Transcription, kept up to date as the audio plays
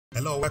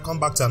Hello, welcome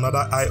back to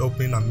another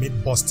eye-opening and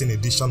myth-busting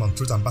edition on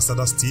Truth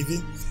Ambassadors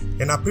TV.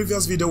 In our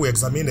previous video, we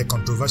examined a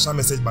controversial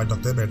message by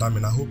Dr. Abel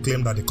Damina, who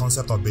claimed that the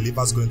concept of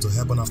believers going to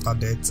heaven after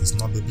death is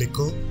not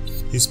biblical.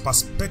 His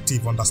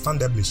perspective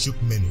understandably shook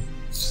many.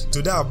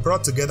 Today, I've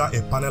brought together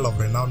a panel of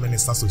renowned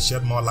ministers to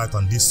shed more light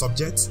on this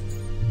subject.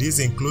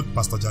 These include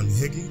Pastor John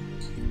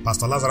Hagee,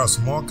 Pastor Lazarus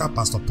Moka,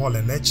 Pastor Paul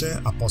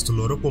Enenche,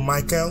 Apostle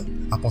Michael,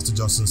 Apostle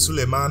Joshua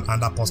Selman,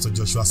 and Apostle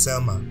Joshua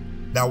Selman.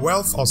 Their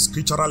wealth of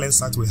scriptural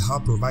insight will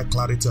help provide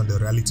clarity on the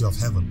reality of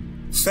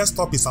heaven. First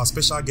up is our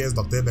special guest,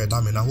 Dr. Abel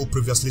Damina, who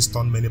previously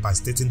stunned many by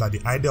stating that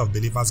the idea of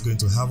believers going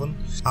to heaven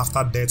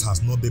after death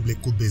has no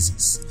biblical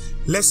basis.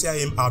 Let's hear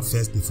him out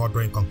first before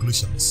drawing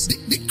conclusions.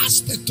 The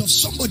aspect of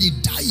somebody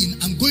dying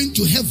and going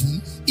to heaven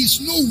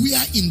is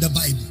nowhere in the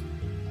Bible.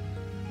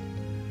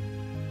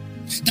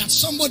 That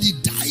somebody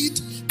died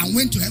and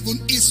went to heaven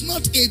is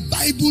not a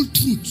Bible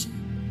truth.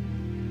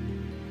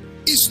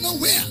 It's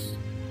nowhere.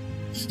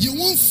 You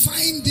won't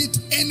find it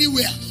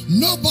anywhere.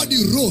 Nobody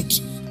wrote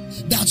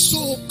that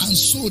so and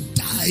so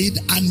died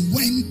and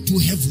went to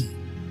heaven.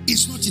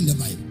 It's not in the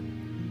Bible.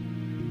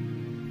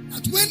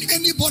 That when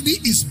anybody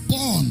is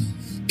born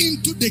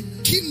into the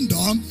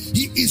kingdom,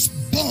 he is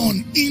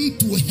born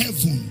into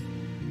heaven.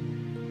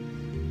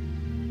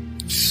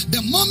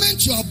 The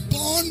moment you are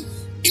born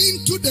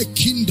into the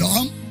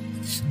kingdom,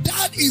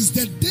 that is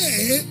the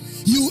day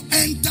you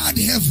entered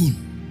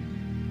heaven.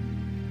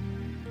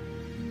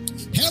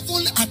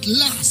 Heaven at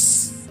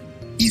last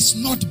is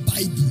not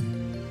Bible,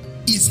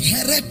 is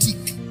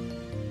heretic.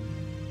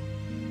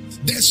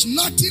 There's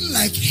nothing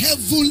like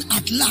heaven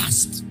at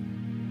last.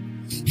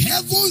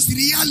 Heaven's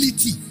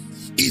reality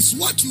is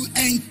what you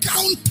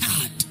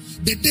encountered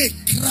the day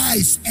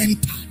Christ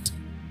entered.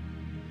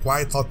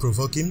 Quite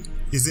thought-provoking,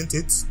 isn't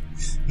it?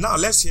 Now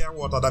let's hear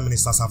what other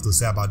ministers have to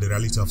say about the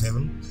reality of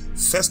heaven.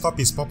 First up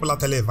is popular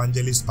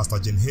televangelist Pastor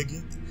John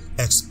Hagee.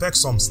 Expect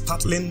some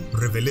startling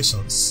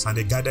revelations and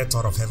a guided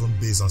tour of heaven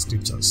based on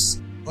scriptures.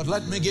 But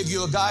let me give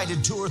you a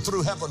guided tour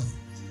through heaven.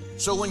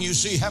 So when you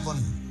see heaven,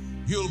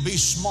 you'll be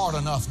smart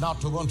enough not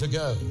to want to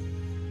go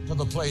to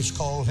the place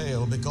called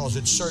hell, because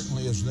it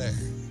certainly is there.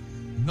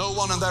 No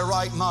one in their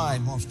right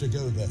mind wants to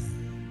go there.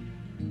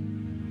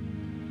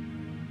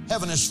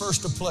 Heaven is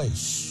first a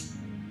place.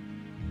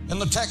 In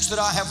the text that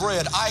I have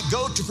read, I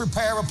go to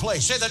prepare a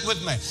place. Say that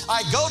with me.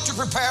 I go to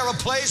prepare a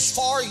place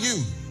for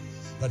you,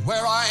 that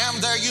where I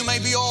am, there you may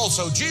be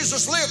also.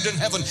 Jesus lived in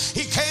heaven.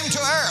 He came to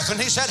earth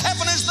and he said,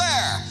 heaven is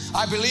there.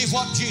 I believe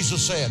what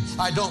Jesus said.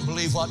 I don't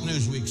believe what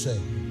Newsweek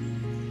said.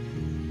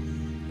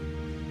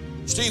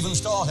 Stephen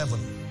saw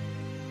heaven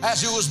as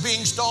he was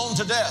being stoned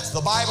to death.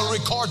 The Bible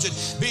records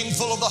it, being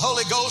full of the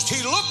Holy Ghost.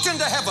 He looked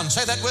into heaven.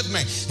 Say that with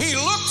me. He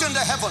looked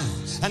into heaven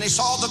and he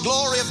saw the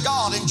glory of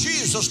God and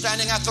Jesus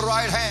standing at the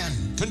right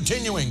hand.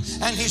 Continuing,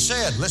 and he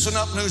said, listen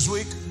up,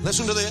 Newsweek,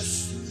 listen to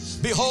this.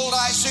 Behold,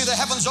 I see the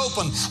heavens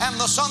open, and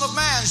the Son of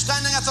Man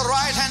standing at the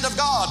right hand of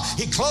God.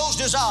 He closed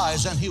his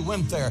eyes, and he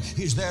went there.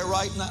 He's there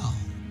right now.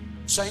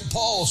 St.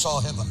 Paul saw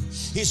heaven.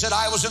 He said,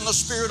 I was in the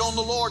Spirit on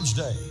the Lord's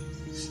day,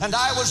 and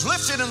I was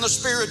lifted in the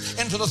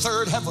Spirit into the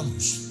third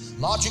heavens.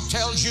 Logic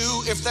tells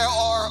you if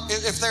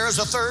there is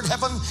a third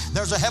heaven,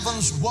 there's a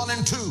heavens 1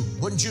 and 2.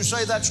 Wouldn't you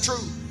say that's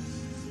true?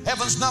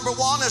 Heavens number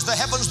 1 is the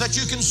heavens that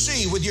you can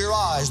see with your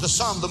eyes, the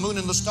sun, the moon,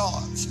 and the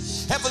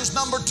stars. Heavens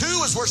number 2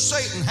 is where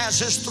Satan has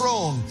his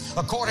throne,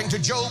 according to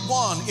Job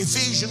 1,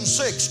 Ephesians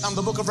 6, and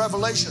the book of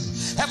Revelation.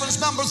 Heavens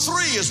number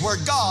 3 is where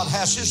God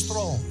has his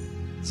throne.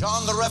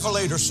 John the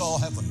Revelator saw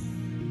heaven,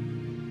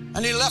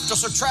 and he left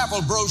us a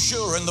travel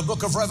brochure in the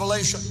book of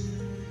Revelation.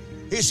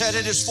 He said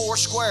it is 4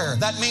 square.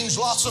 That means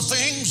lots of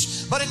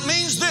things, but it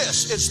means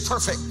this: it's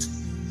perfect.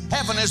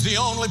 Heaven is the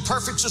only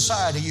perfect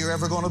society you're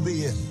ever going to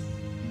be in.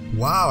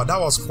 Wow, that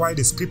was quite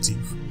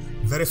descriptive.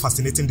 Very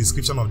fascinating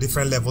description of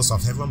different levels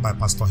of heaven by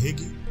Pastor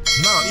Hagee.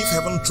 Now, if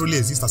heaven truly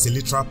exists as a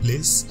literal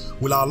place,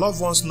 will our loved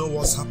ones know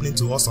what's happening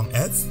to us on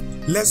earth?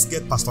 Let's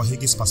get Pastor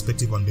Hagee's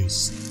perspective on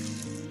this.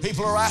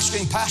 People are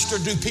asking, Pastor,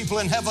 do people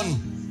in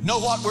heaven know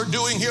what we're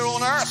doing here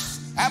on earth?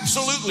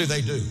 Absolutely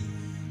they do.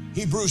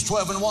 Hebrews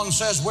 12:1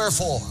 says,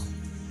 wherefore,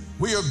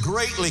 we are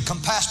greatly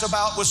compassed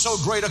about with so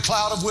great a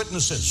cloud of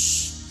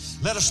witnesses.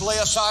 Let us lay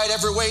aside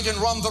every weight and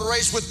run the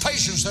race with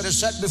patience that is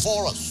set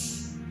before us.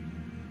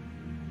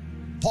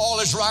 Paul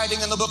is writing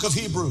in the book of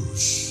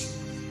Hebrews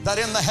that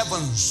in the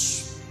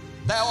heavens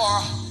there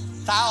are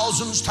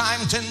thousands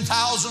times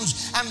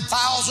 10,000s and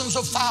thousands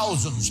of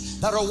thousands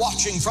that are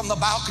watching from the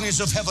balconies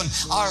of heaven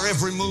our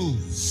every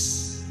move.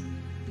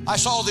 I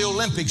saw the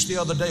Olympics the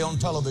other day on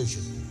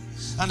television,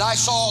 and I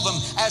saw them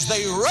as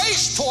they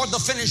raced toward the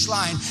finish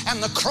line,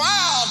 and the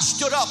crowd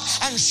stood up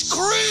and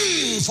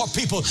screamed for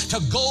people to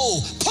go,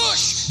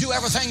 push, do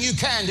everything you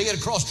can to get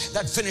across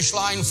that finish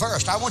line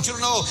first. I want you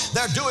to know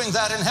they're doing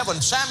that in heaven.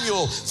 1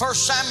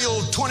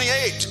 Samuel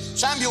 28,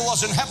 Samuel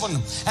was in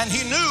heaven, and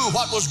he knew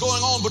what was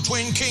going on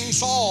between King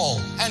Saul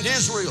and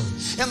Israel.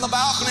 In the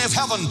balcony of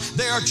heaven,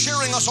 they are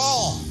cheering us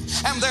on,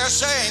 and they're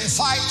saying,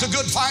 fight the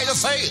good fight of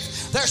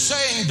faith. They're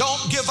saying,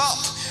 don't give up.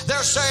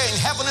 They're saying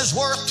heaven is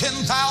worth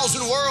 10,000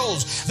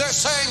 worlds. They're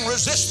saying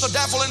resist the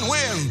devil and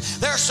win.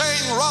 They're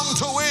saying run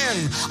to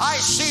win. I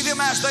see them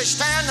as they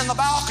stand in the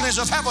balconies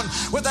of heaven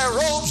with their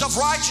robes of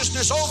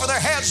righteousness over their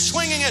heads,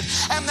 swinging it,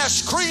 and they're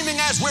screaming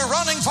as we're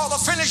running for the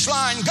finish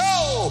line.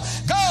 Go,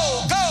 go,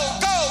 go,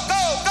 go,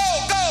 go, go,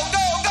 go,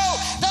 go, go.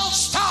 Don't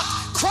stop.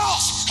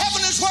 Cross.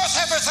 Heaven is worth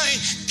everything.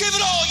 Give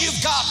it all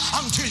you've got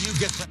until you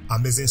get there.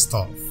 Amazing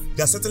stuff.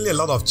 There's certainly a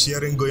lot of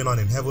cheering going on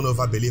in heaven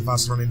over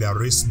believers running their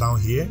race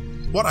down here.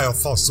 What are your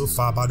thoughts so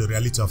far about the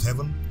reality of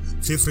heaven?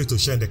 Feel free to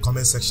share in the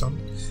comment section.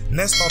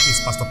 Next up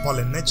is Pastor Paul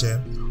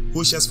Enenche,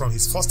 who shares from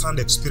his first-hand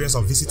experience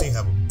of visiting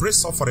heaven.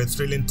 Brace up for a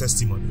thrilling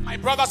testimony. My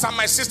brothers and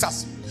my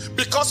sisters,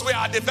 because we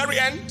are at the very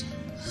end,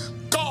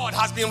 God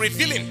has been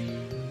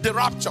revealing the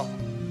rapture,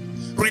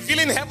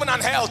 revealing heaven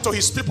and hell to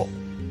his people.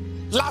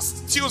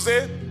 Last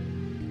Tuesday,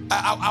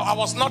 I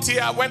was not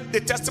here when the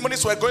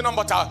testimonies were going on,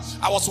 but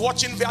I was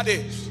watching via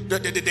the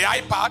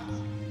iPad,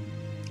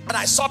 and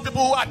I saw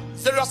people who had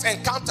various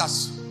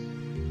encounters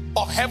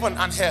of heaven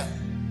and hell.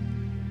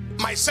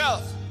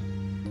 Myself,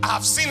 I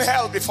have seen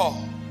hell before.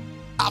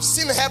 I've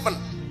seen heaven.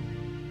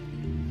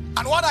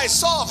 And what I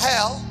saw of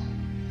hell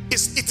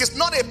is it is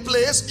not a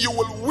place you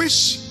will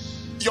wish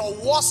your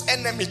worst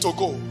enemy to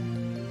go.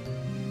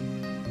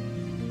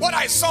 What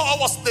I saw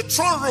was the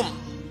throne room.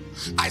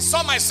 I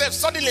saw myself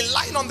suddenly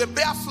lying on the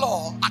bare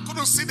floor. I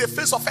couldn't see the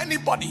face of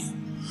anybody.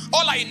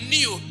 All I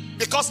knew,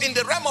 because in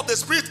the realm of the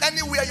spirit,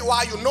 anywhere you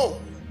are, you know.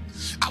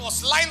 I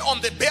was lying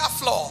on the bare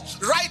floor,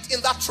 right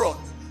in that throne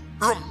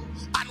room,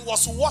 and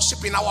was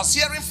worshiping. I was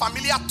hearing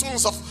familiar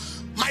tunes of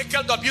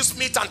Michael W.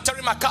 Smith and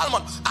Terry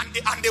McCalman,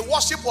 and the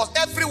worship was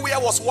everywhere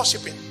was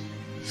worshiping.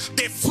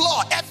 The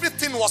floor,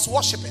 everything was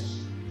worshiping.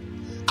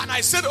 And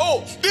I said,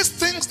 oh, these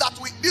things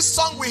this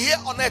song we hear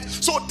on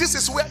earth, so this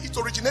is where it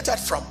originated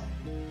from.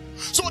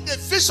 So the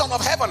vision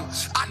of heaven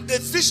and the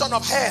vision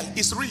of hell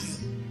is real.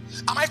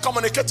 Am I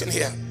communicating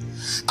here?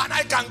 And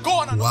I can go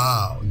on and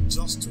wow,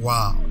 just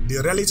wow.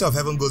 The reality of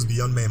heaven goes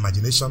beyond my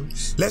imagination.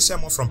 Let's hear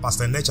more from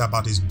Pastor Enenche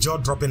about his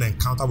jaw-dropping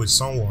encounter with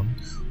someone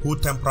who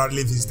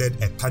temporarily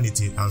visited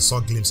eternity and saw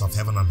a glimpse of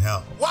heaven and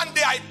hell. One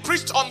day I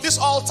preached on this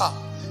altar,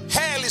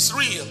 hell is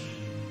real.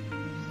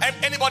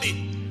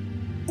 Anybody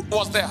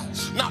was there?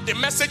 Now the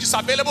message is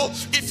available.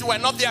 If you were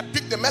not there,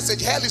 pick the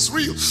message. Hell is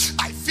real.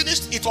 I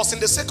finished. It was in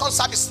the second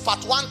service,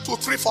 part 1, 2,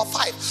 3, 4,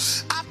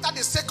 5. After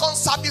the second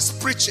service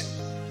preaching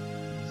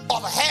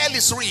of hell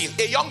is real,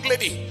 a young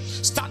lady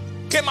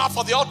came out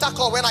for the altar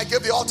call when I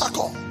gave the altar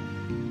call,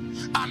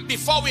 and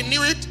before we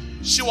knew it,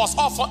 she was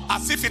off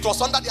as if it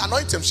was under the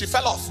anointing. She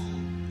fell off.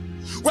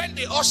 When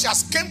the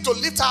ushers came to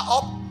lift her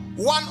up,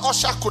 one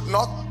usher could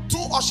not, 2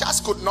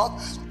 ushers could not,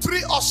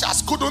 3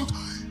 ushers couldn't.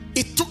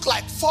 It took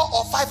like 4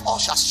 or 5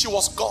 ushers. She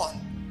was gone.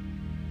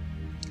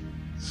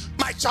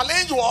 My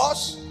challenge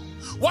was,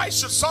 why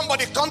should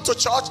somebody come to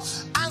church,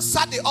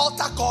 answer the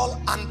altar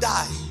call, and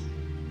die?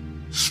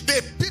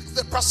 They picked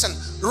the person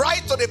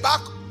right to the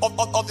back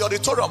of the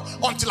auditorium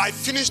until I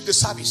finished the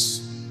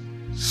service.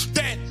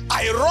 Then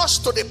I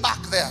rushed to the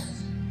back there,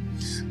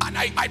 and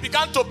I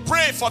began to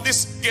pray for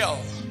this girl.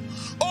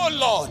 Oh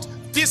Lord,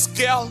 this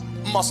girl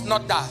must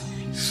not die.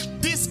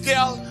 This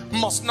girl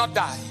must not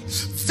die.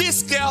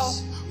 This girl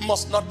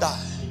must not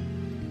die.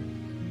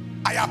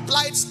 I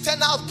applied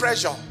sternal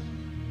pressure.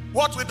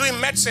 What we do in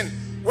medicine,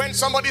 when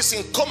somebody is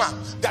in coma,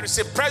 there is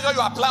a pressure you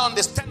apply on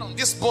the sternum,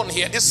 this bone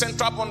here, this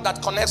central bone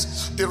that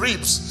connects the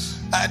ribs,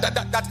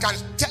 that can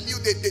tell you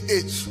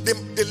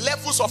the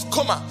levels of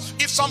coma.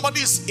 If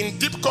somebody is in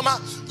deep coma,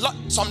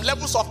 some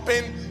levels of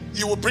pain,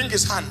 you will bring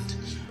his hand,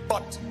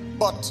 but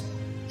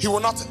he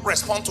will not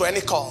respond to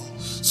any call.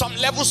 Some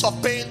levels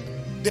of pain,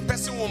 the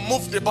person will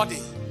move the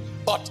body,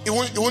 but he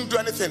won't do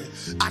anything.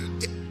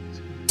 And the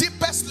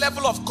deepest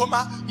level of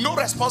coma, no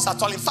response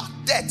at all. In fact,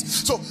 death.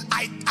 So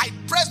I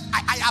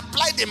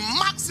applied the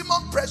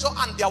maximum pressure,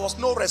 and there was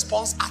no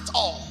response at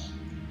all.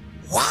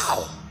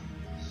 Wow.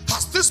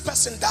 Has this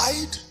person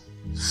died?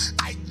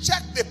 I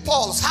checked the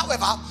pulse,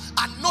 however,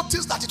 and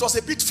noticed that it was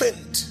a bit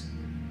faint.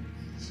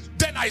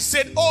 Then I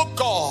said, oh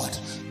God,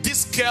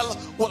 this girl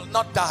will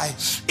not die.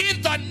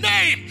 In the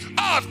name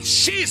of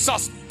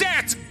Jesus,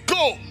 death,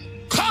 go,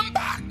 come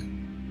back.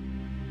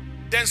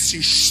 Then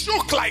she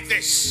shook like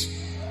this,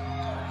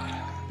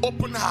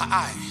 opened her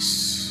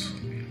eyes.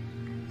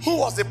 Who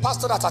was the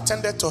pastor that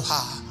attended to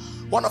her?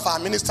 One of our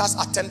ministers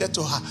attended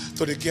to her,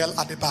 to the girl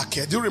at the back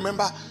here. Do you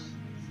remember?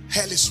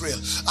 Hell is real.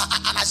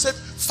 And I said,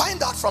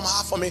 find out from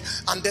her for me.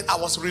 And then I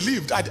was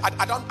relieved. I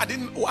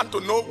didn't want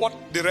to know what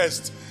the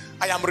rest.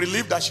 I am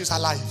relieved that she's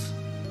alive.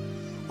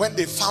 When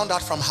they found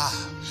out from her,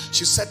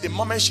 she said the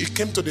moment she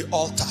came to the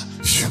altar,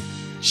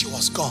 she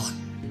was gone.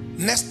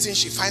 Next thing,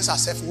 she finds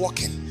herself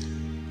walking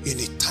in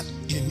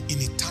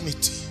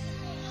eternity.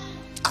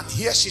 And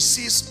here she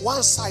sees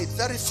one side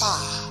very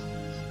far.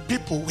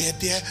 People were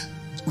there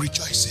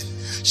rejoicing.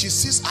 She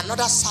sees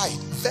another side,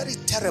 very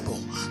terrible.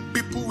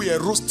 People were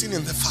roasting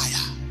in the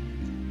fire.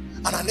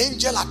 And an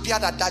angel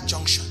appeared at that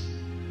junction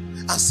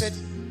and said,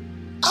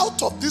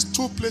 out of these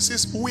 2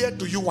 places, where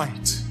do you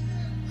want?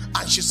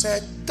 And she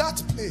said,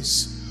 that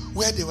place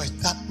where they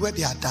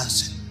are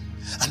dancing.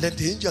 And then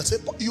the angel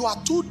said, but you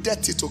are too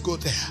dirty to go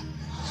there.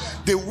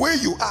 The way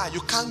you are,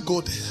 you can't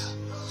go there.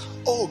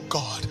 Oh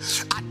God.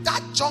 At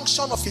that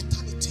junction of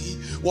eternity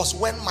was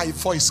when my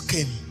voice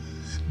came.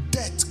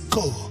 Death,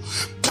 go.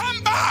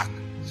 Come back.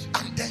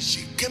 And then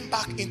she came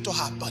back into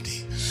her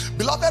body.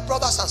 Beloved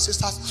brothers and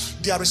sisters,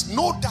 there is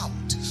no doubt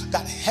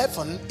that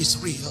heaven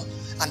is real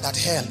and that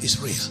hell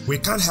is real. We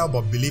can't help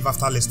but believe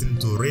after listening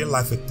to real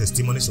life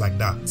testimonies like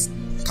that.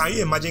 Can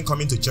you imagine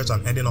coming to church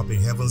and ending up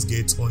in heaven's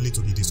gates only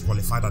to be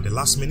disqualified at the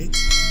last minute?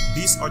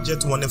 This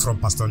urgent warning from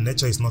Pastor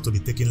Enenche is not to be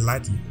taken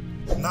lightly.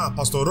 Now,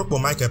 Pastor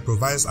Michael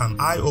provides an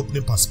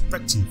eye-opening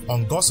perspective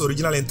on God's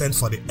original intent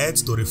for the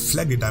earth to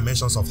reflect the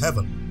dimensions of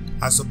heaven.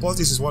 I suppose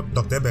this is what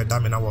Dr. Abel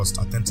Damina was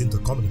attempting to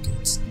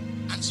communicate.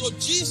 And so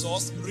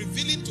Jesus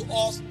revealing to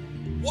us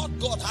what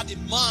God had in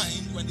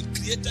mind when he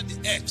created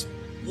the earth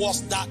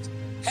was that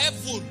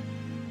heaven,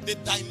 the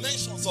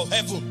dimensions of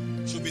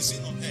heaven should be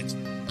seen on earth.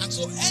 And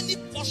so any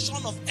portion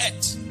of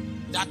earth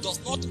that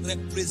does not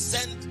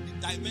represent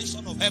the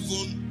dimension of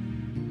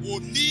heaven will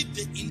need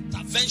the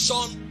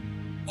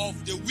intervention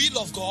of the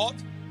will of God,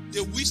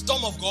 the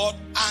wisdom of God,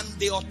 and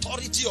the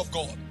authority of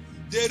God.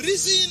 The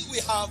reason we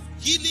have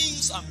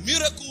healings and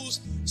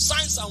miracles,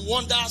 signs and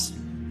wonders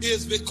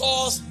is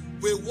because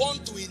we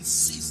want to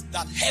insist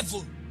that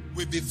heaven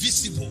will be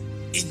visible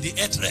in the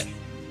earth realm.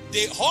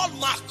 The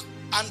hallmark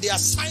and the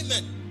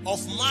assignment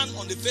of man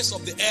on the face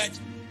of the earth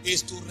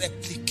is to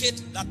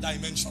replicate that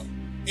dimension.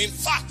 In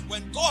fact,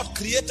 when God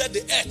created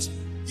the earth,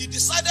 he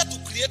decided to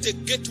create a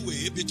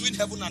gateway between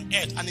heaven and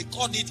earth, and he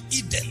called it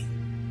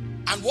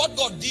Eden. And what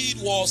God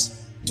did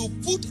was to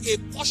put a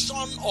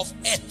portion of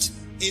earth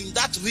in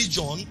that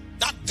region,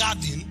 that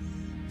garden,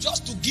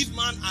 just to give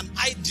man an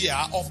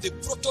idea of the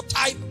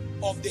prototype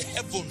of the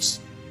heavens.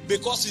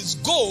 Because his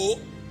goal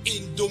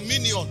in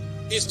dominion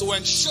is to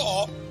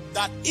ensure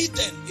that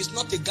Eden is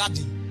not a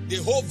garden. The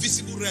whole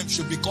visible realm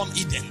should become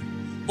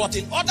Eden. But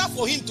in order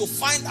for him to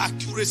find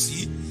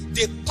accuracy,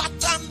 the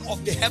pattern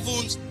of the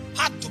heavens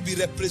had to be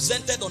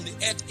represented on the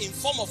earth in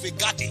form of a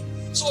garden.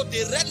 So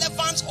the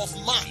relevance of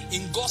man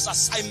in God's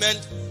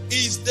assignment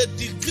is the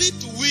degree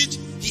to which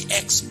he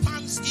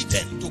expands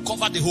Eden to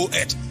cover the whole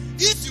earth.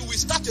 If you will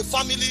start a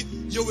family,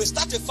 you will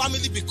start a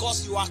family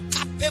because you are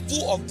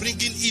capable of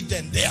bringing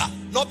Eden there,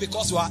 not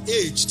because you are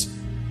aged.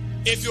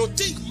 If you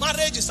think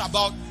marriage is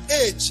about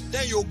age,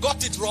 then you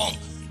got it wrong.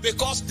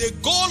 Because the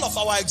goal of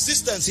our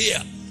existence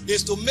here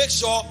is to make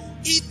sure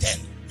Eden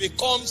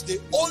becomes the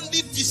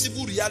only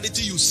visible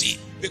reality you see.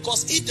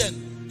 Because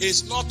Eden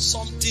is not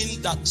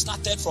something that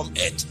started from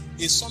earth.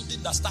 It's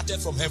something that started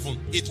from heaven.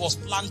 It was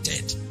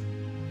planted.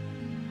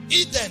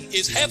 Eden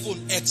is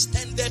heaven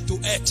extended to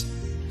earth.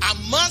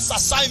 And man's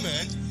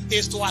assignment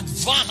is to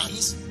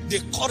advance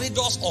the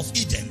corridors of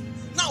Eden.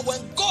 Now when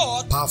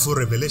God... Powerful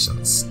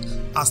revelations.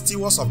 As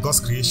stewards of God's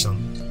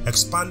creation,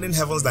 expanding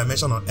heaven's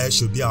dimension on earth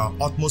should be our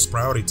utmost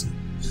priority.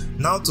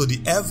 Now to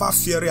the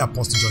ever-fiery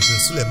Apostle Joshua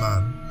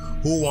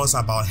Selman, who warns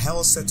about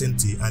hell's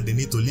certainty and the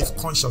need to live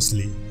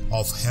consciously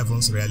of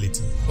heaven's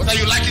reality. Whether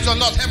you like it or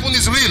not, heaven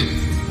is real.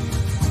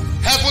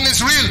 Heaven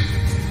is real.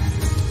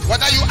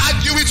 Whether you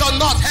argue it or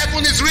not,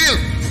 heaven is real.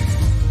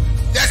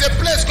 There's a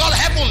place called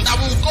heaven that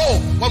we'll go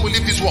when we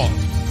leave this world.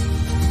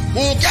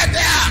 We'll get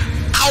there.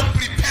 How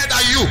prepared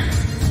are you?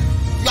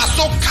 You are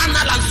so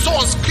carnal and so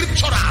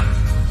unscriptural.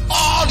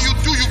 All you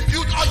do, you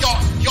build all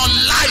your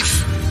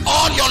life.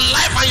 All your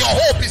life and your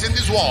hope is in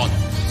this world.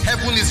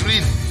 Heaven is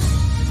real.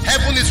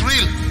 Heaven is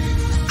real.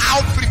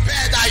 How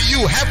prepared are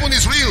you? Heaven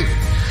is real.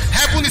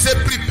 Heaven is a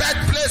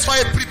prepared place for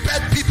a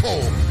prepared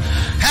people.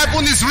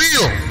 Heaven is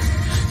real.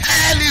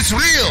 Hell is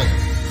real.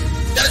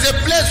 There is a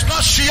place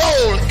called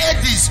Sheol,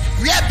 Hades,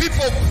 where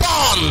people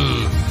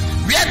burn.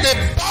 Where they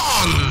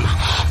burn.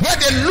 Where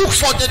they look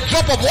for the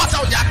drop of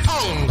water on their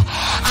tongue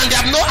and they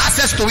have no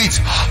access to it.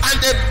 And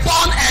they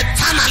burn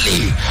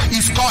eternally.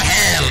 It's called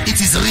hell. It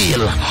is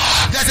real.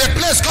 There's a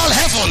place called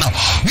heaven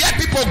where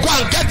people go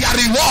and get their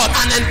reward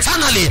and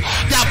eternally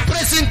they are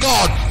praising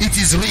God. It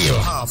is real.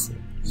 Powerful.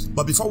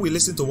 But before we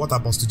listen to what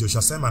Apostle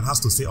Joshua Selman has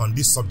to say on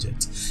this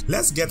subject,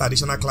 let's get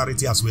additional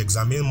clarity as we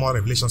examine more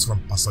revelations from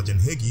Pastor John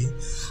Hagee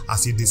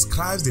as he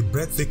describes the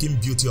breathtaking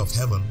beauty of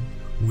heaven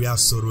where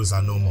sorrows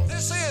are no more.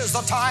 This is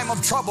the time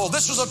of trouble.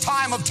 This is a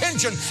time of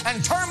tension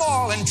and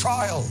turmoil and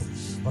trial.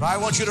 But I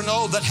want you to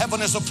know that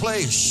heaven is a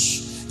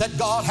place that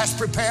God has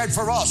prepared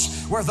for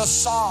us where the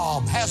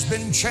sob has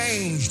been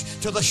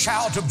changed to the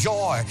shout of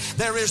joy.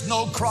 There is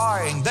no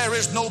crying. There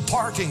is no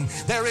parting.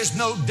 There is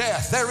no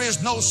death. There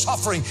is no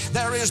suffering.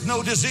 There is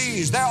no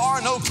disease. There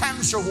are no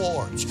cancer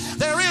wards.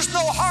 There is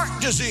no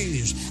heart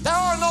disease. There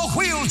are no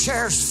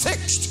wheelchairs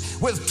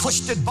fixed with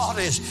twisted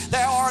bodies.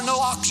 There are no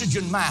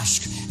oxygen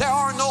masks. There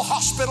are no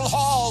hospital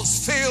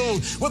halls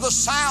filled with the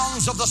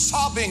sounds of the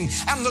sobbing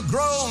and the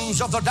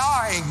groans of the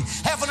dying.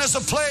 Heaven is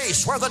a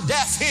place where the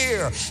deaf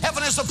hear.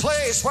 Heaven is a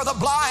place where the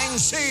blind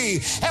see.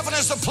 Heaven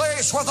is a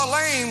place where the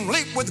lame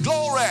leap with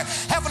glory.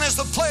 Heaven is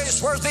the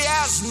place where the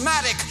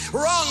asthmatic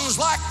runs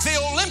like like the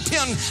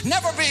Olympian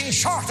never being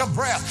short of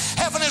breath.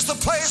 Heaven is the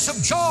place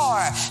of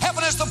joy.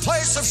 Heaven is the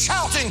place of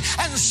shouting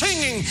and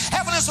singing.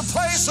 Heaven is a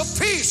place of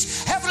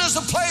peace. Heaven is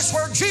the place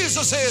where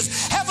Jesus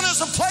is. Heaven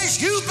is a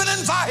place you've been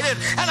invited,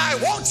 and I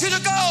want you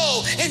to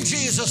go in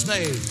Jesus'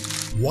 name.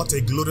 What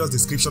a glorious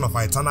description of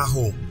our eternal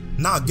home.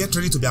 Now get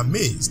ready to be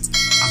amazed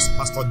as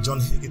Pastor John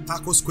Hagee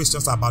tackles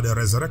questions about the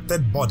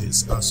resurrected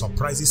bodies and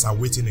surprises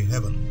awaiting in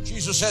heaven.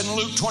 Jesus said in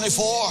Luke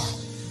 24,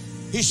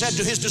 he said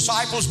to his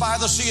disciples by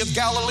the Sea of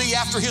Galilee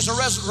after his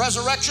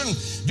resurrection,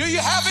 "Do you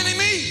have any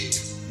meat?"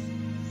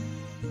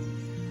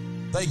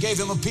 They gave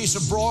him a piece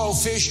of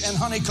broiled fish and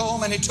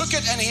honeycomb, and he took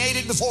it and he ate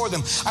it before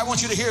them. I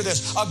want you to hear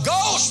this. A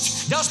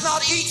ghost does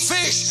not eat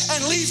fish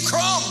and leave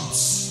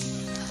crumbs.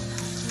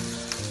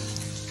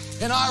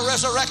 In our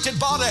resurrected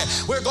body,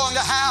 we're going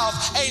to have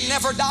a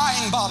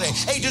never-dying body,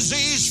 a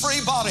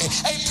disease-free body,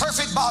 a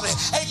perfect body,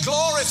 a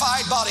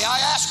glorified body. I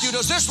ask you,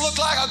 does this look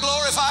like a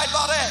glorified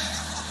body?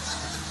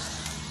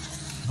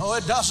 No,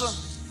 it doesn't.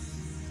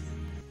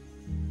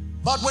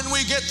 But when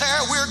we get there,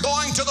 we're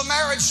going to the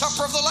marriage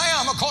supper of the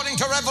Lamb, according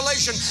to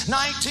Revelation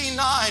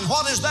 19:9.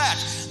 What is that?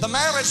 The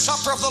marriage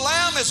supper of the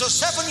Lamb is a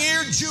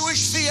 7-year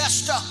Jewish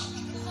fiesta.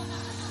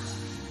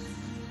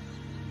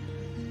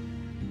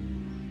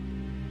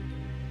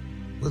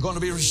 We're going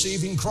to be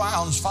receiving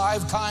crowns,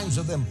 5 kinds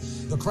of them.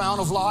 The crown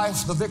of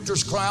life, the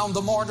victor's crown,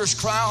 the martyr's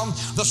crown,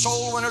 the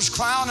soul winner's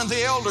crown, and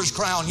the elder's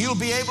crown. You'll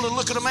be able to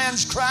look at a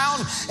man's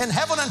crown in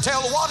heaven and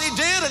tell what he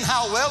did and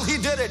how well he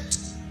did it.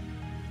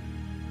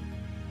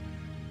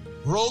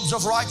 Robes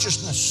of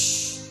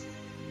righteousness.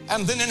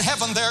 And then in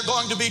heaven there are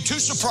going to be 2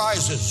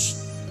 surprises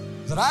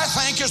that I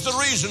think is the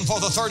reason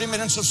for the 30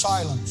 minutes of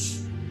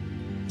silence.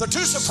 The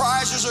 2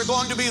 surprises are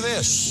going to be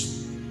this.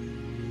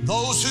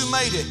 Those who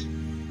made it.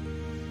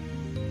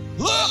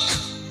 Look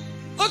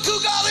who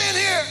got in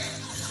here.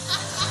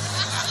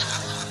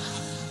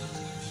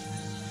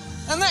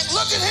 And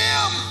look at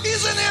him,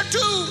 he's in here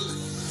too.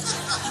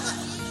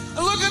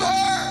 And look at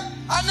her,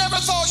 I never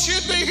thought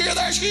she'd be here,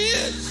 there she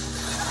is.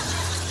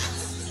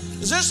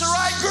 Is this the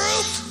right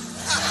group?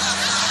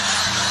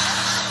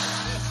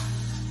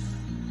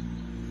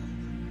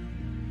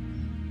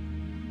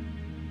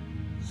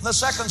 The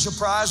second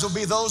surprise will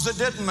be those that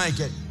didn't make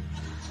it.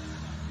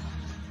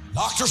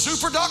 Dr.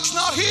 Super Duck's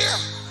not here.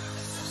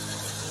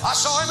 I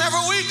saw him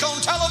every week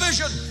on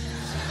television.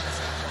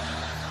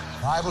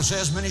 The Bible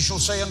says, many shall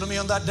say unto me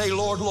on that day,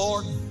 Lord,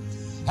 Lord,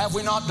 have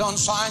we not done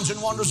signs and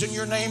wonders in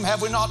your name?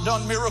 Have we not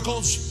done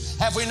miracles?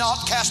 Have we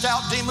not cast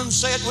out demons?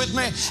 Say it with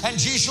me. And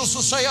Jesus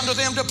shall say unto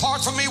them,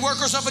 depart from me,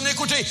 workers of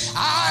iniquity.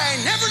 I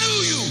never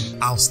knew you.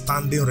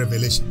 Outstanding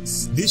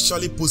revelations. This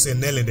surely puts a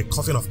nail in the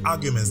coffin of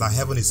arguments that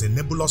heaven is a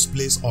nebulous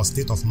place or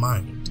state of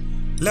mind.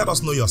 Let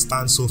us know your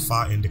stance so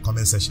far in the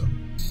comment section.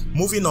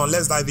 Moving on,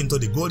 let's dive into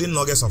the golden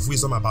nuggets of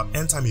wisdom about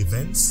end-time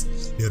events,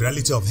 the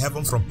reality of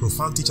heaven from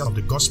profound teachers of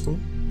the gospel,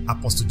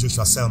 Apostle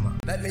Joshua Selman.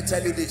 Let me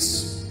tell you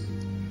this.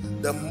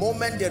 The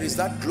moment there is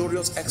that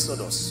glorious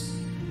exodus,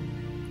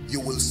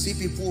 you will see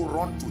people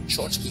run to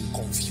church in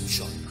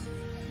confusion.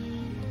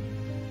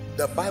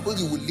 The Bible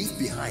you will leave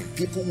behind,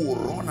 people will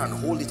run and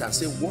hold it and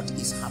say, what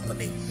is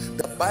happening?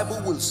 The Bible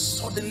will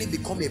suddenly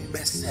become a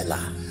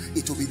bestseller.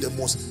 It will be the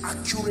most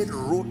accurate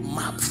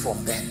roadmap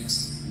from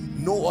thence.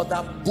 No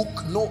other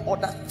book, no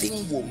other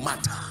thing will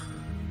matter.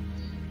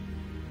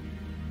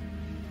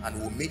 And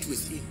we'll meet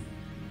with him.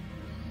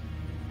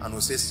 And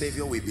we'll say,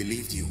 Savior, we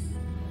believed you.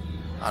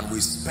 And we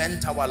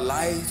spent our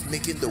life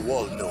making the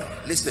world know.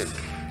 Listen.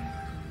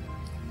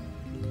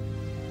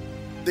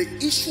 The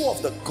issue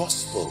of the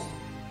gospel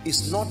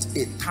is not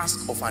a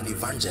task of an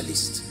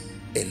evangelist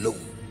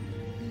alone.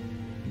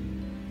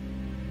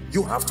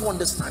 You have to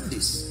understand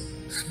this.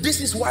 This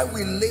is why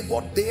we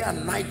labor day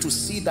and night to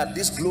see that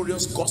this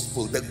glorious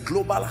gospel, the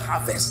global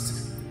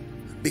harvest,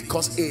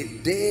 because a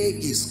day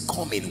is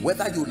coming,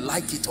 whether you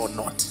like it or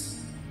not,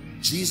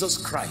 Jesus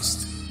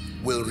Christ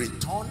will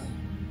return,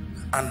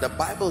 and the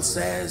Bible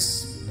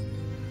says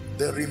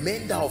the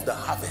remainder of the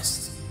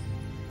harvest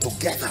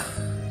together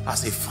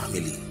as a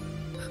family.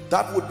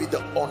 That would be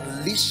the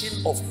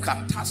unleashing of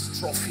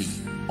catastrophe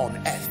on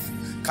earth.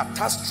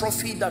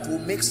 Catastrophe that will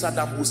make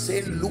Saddam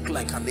Hussein look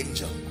like an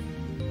angel.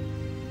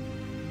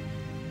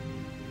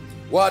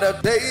 What a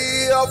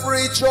day of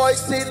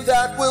rejoicing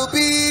that will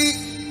be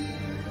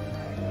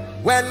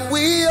when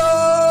we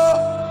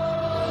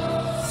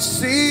all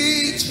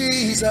see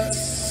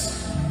Jesus.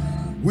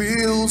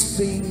 We'll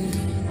sing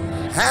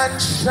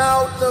and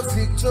shout the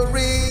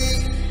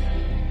victory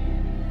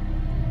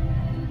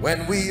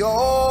when we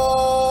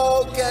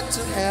all get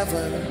to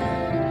heaven.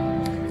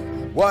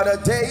 What a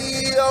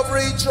day of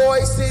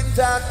rejoicing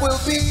that will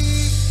be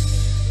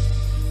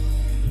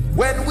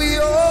when we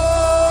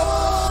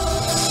all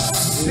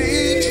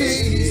see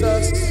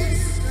Jesus.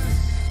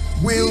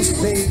 We'll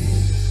sing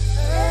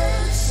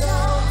and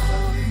shout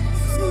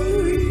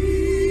victory.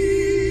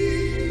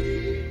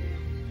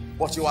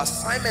 But your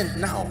assignment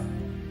now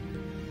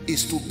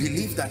is to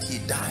believe that he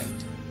died.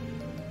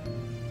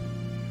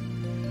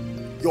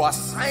 Your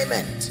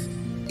assignment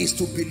is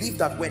to believe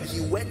that when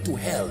he went to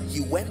hell,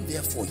 he went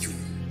there for you.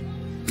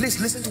 Please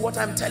listen to what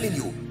I'm telling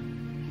you.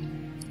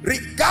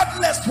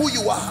 Regardless who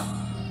you are,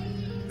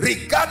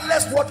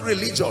 regardless what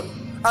religion,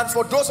 and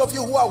for those of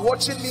you who are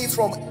watching me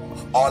from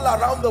all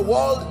around the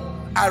world,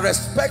 I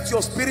respect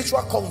your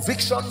spiritual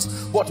convictions,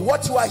 but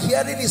what you are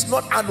hearing is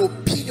not an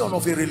opinion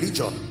of a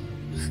religion.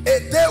 A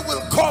day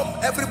will come,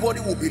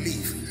 everybody will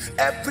believe.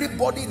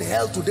 Everybody in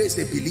hell today is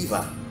a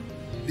believer.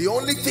 The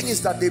only thing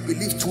is that they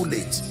believe too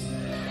late.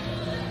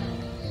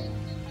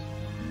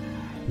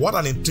 What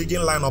an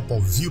intriguing lineup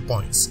of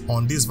viewpoints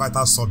on this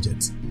vital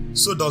subject.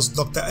 So does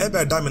Dr.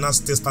 Abel Damina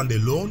still stand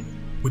alone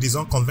with his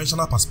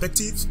unconventional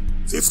perspective?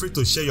 Feel free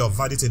to share your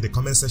verdict in the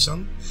comment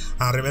section,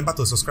 and remember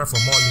to subscribe for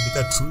more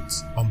limited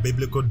truths on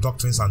biblical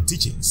doctrines and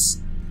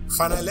teachings.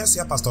 Finally, let's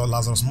hear Pastor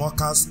Lazarus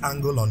Moka's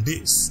angle on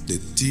this. The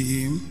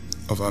theme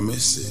of our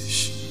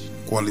message: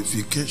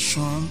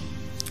 qualification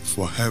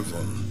for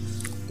heaven.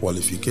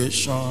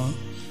 Qualification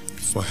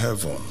for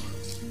heaven.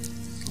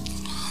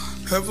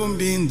 Heaven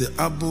being the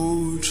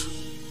abode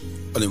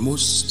of the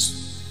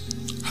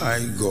Most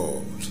High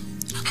God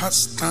has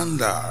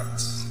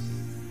standards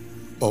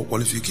of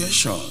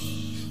qualification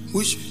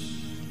which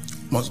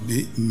must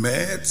be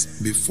met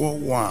before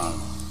one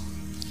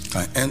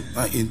can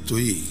enter into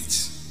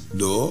it.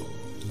 Though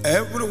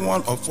every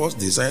one of us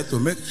desire to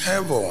make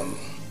heaven,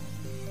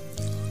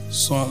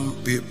 some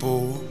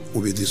people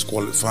will be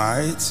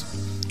disqualified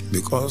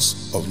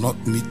because of not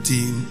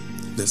meeting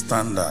the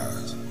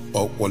standard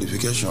of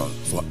qualification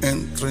for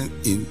entering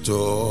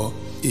into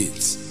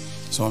it.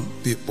 Some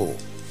people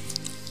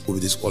will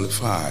be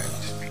disqualified.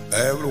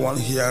 Everyone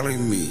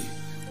hearing me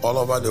all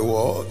over the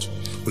world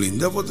will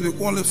endeavor to be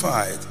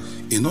qualified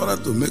in order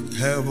to make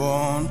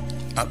heaven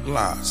at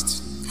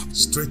last.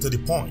 Straight to the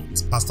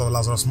point, Pastor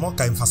Lazarus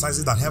Moka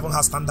emphasizes that heaven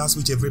has standards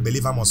which every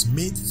believer must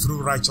meet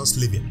through righteous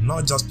living,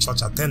 not just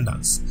church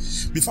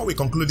attendance. Before we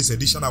conclude this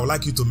edition, I would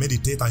like you to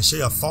meditate and share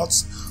your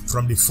thoughts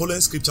from the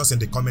following scriptures in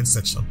the comment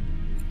section.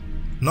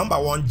 Number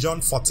 1, John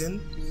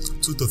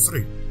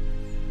 14:2-3.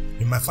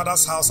 In my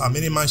Father's house are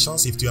many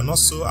mansions. If it were not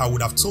so, I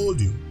would have told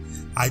you.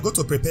 I go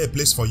to prepare a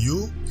place for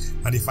you,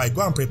 and if I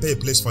go and prepare a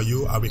place for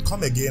you, I will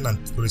come again and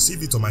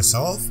receive you to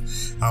myself,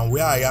 and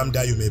where I am,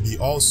 there you may be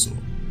also.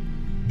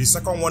 The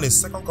second one is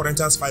 2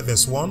 Corinthians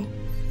 5:1.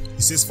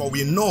 It says, for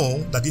we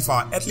know that if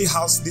our earthly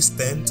house, this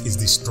tent, is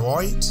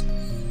destroyed,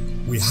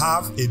 we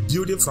have a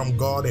building from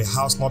God, a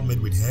house not made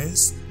with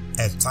hands,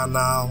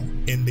 eternal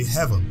in the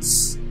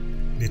heavens.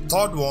 The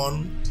third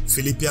one,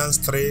 Philippians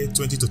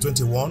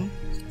 3:20-21.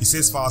 It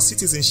says, for our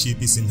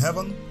citizenship is in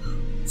heaven,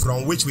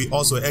 from which we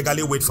also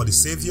eagerly wait for the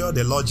Savior,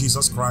 the Lord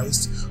Jesus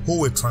Christ, who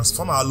will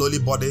transform our lowly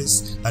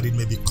bodies, that it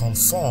may be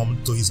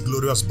conformed to his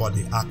glorious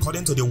body,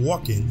 according to the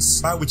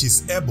workings by which he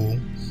is able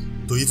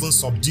to even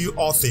subdue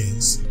all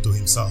things to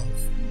himself.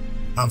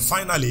 And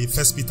finally,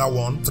 1 Peter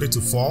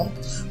 1:3-4.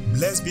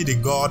 Blessed be the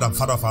God and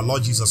Father of our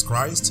Lord Jesus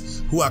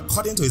Christ, who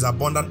according to his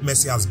abundant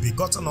mercy has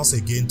begotten us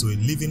again to a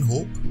living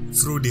hope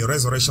through the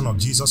resurrection of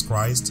Jesus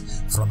Christ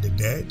from the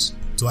dead,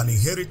 to an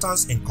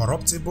inheritance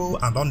incorruptible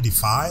and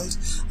undefiled,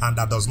 and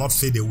that does not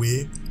fade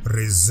away,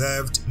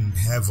 reserved in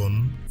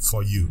heaven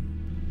for you.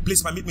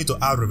 Please permit me to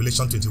add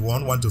Revelation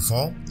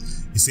 21:1-4.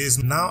 It says,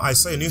 now I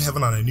saw a new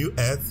heaven and a new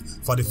earth,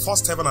 for the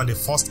first heaven and the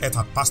first earth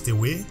had passed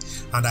away,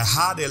 and I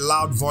heard a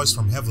loud voice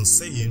from heaven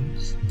saying,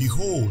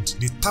 behold,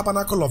 the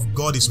tabernacle of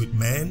God is with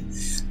men,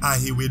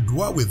 and he will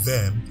dwell with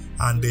them,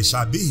 and they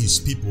shall be his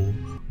people.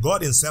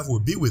 God himself will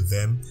be with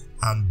them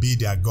and be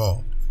their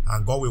God.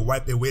 And God will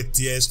wipe away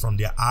tears from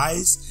their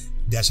eyes.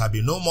 There shall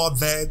be no more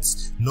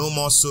death, no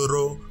more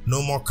sorrow,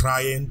 no more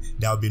crying.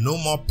 There will be no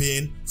more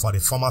pain, for the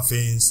former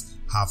things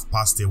have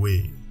passed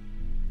away.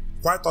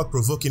 Quite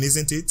thought-provoking,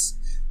 isn't it?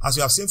 As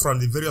you have seen from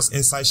the various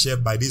insights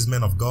shared by these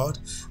men of God,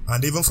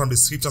 and even from the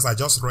scriptures I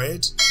just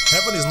read,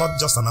 heaven is not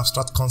just an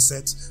abstract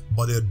concept,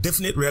 but a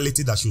definite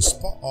reality that should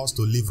spur us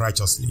to live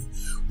righteously.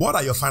 What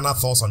are your final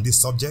thoughts on this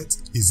subject?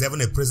 Is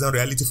heaven a present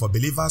reality for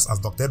believers, as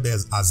Dr. Abel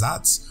has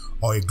at,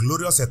 or a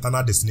glorious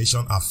eternal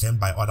destination affirmed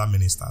by other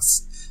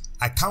ministers?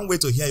 I can't wait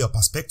to hear your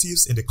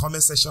perspectives in the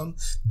comment section.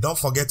 Don't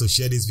forget to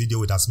share this video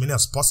with as many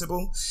as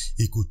possible.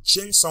 It could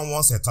change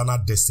someone's eternal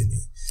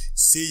destiny.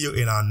 See you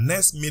in our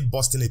next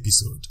Myth-busting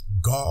episode.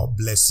 God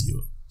bless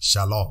you.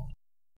 Shalom.